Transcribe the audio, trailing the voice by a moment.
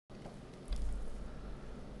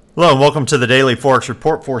Hello and welcome to the Daily Forex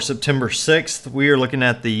Report for September 6th. We are looking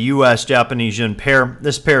at the US-Japanese yen pair.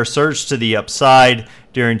 This pair surged to the upside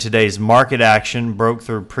during today's market action, broke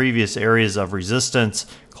through previous areas of resistance,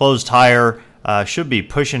 closed higher, should be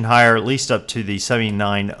pushing higher at least up to the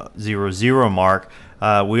 79.00 mark.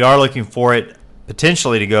 We are looking for it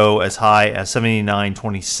potentially to go as high as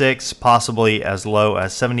 79.26, possibly as low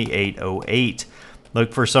as 78.08.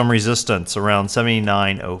 Look for some resistance around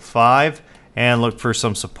 79.05. And look for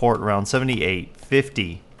some support around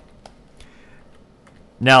 78.50.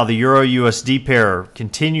 Now the Euro USD pair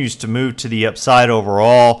continues to move to the upside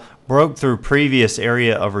overall, broke through previous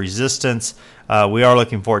area of resistance. We are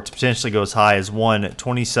looking for it to potentially go as high as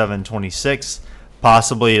 127.26,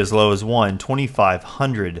 possibly as low as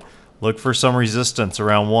 12500. Look for some resistance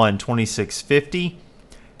around 126.50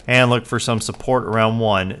 and look for some support around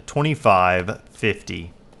 125.50.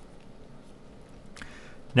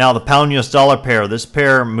 Now the pound US dollar pair, this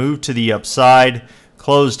pair moved to the upside,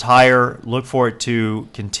 closed higher. Look for it to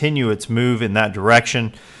continue its move in that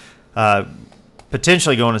direction,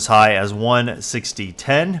 potentially going as high as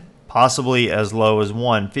 160.10, possibly as low as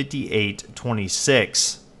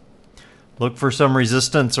 158.26. Look for some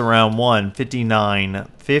resistance around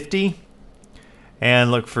 159.50 and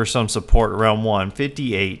look for some support around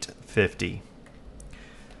 158.50.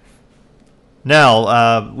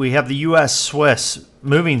 Now we have the US Swiss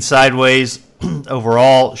moving sideways.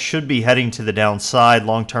 Overall should be heading to the downside.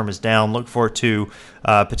 Long term is down. Look for it to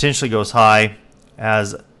potentially go as high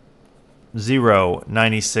as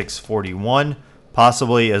 0.9641,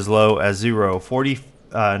 possibly as low as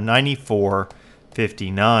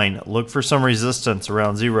 0.9459. Look for some resistance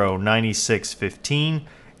around 0.9615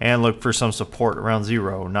 and look for some support around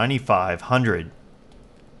 0.9500.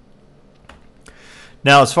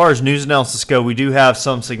 Now, as far as news announcements go, we do have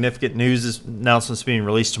some significant news announcements being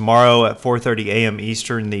released tomorrow at 4:30 a.m.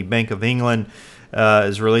 Eastern. The Bank of England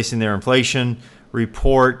is releasing their inflation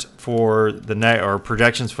report for the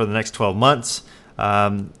projections for the next 12 months.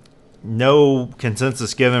 No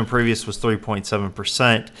consensus given. Previous was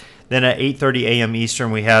 3.7%. Then at 8:30 a.m.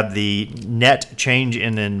 Eastern, we have the net change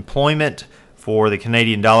in employment for the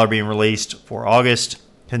Canadian dollar being released for August.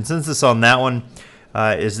 Consensus on that one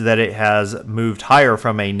is that it has moved higher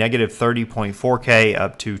from a negative 30.4K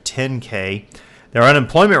up to 10K. Their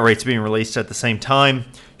unemployment rates being released at the same time,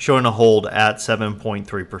 showing a hold at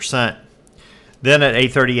 7.3%. Then at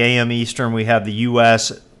 8:30 a.m. Eastern, we have the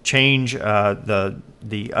U.S. change,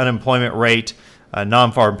 the unemployment rate,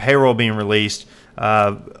 non-farm payroll being released.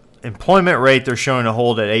 Employment rate, they're showing a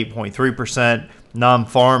hold at 8.3%.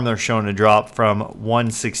 Non-farm, they're showing a drop from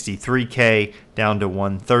 163K down to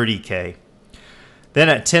 130K. Then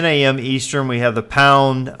at 10 a.m. Eastern, we have the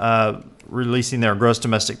pound releasing their gross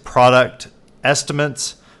domestic product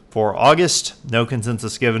estimates for August. No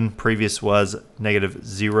consensus given. Previous was negative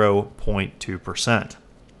 0.2%.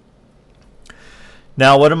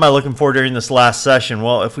 Now, what am I looking for during this last session?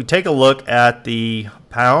 Well, if we take a look at the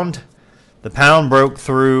pound broke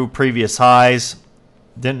through previous highs.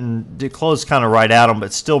 Did close kind of right at them,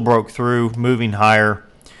 but still broke through, moving higher.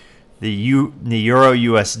 The Euro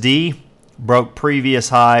USD broke previous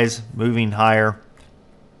highs, moving higher.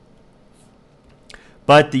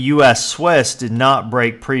 But the US Swiss did not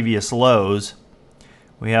break previous lows.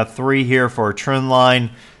 We have 3 here for a trend line.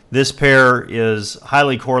 This pair is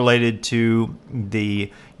highly correlated to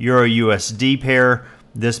the Euro USD pair.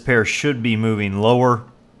 This pair should be moving lower.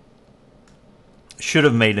 Should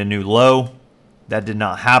have made a new low. That did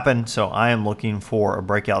not happen, so I am looking for a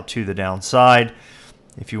breakout to the downside.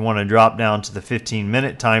 If you want to drop down to the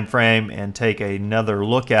 15-minute time frame and take another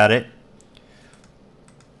look at it,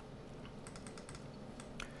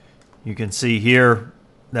 you can see here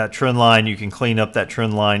that trend line. You can clean up that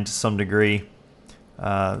trend line to some degree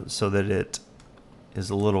so that it is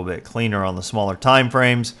a little bit cleaner on the smaller time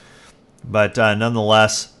frames. But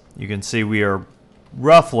nonetheless, you can see we are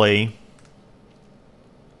roughly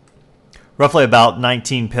about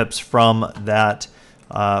 19 pips from that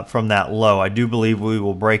low. I do believe we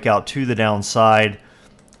will break out to the downside.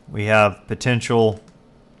 We have potential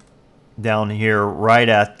down here right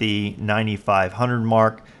at the 9,500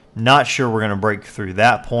 mark. Not sure we're going to break through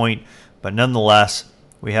that point, but nonetheless,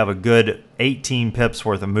 we have a good 18 pips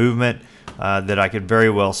worth of movement that I could very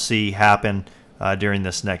well see happen during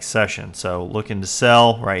this next session. So looking to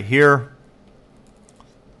sell right here.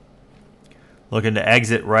 Looking to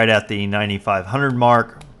exit right at the 9,500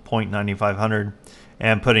 mark, 0.9500.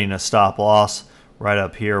 And putting a stop loss right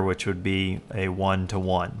up here, which would be a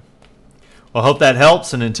 1-to-1. Well, I hope that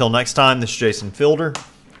helps, and until next time, this is Jason Fielder.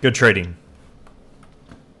 Good trading.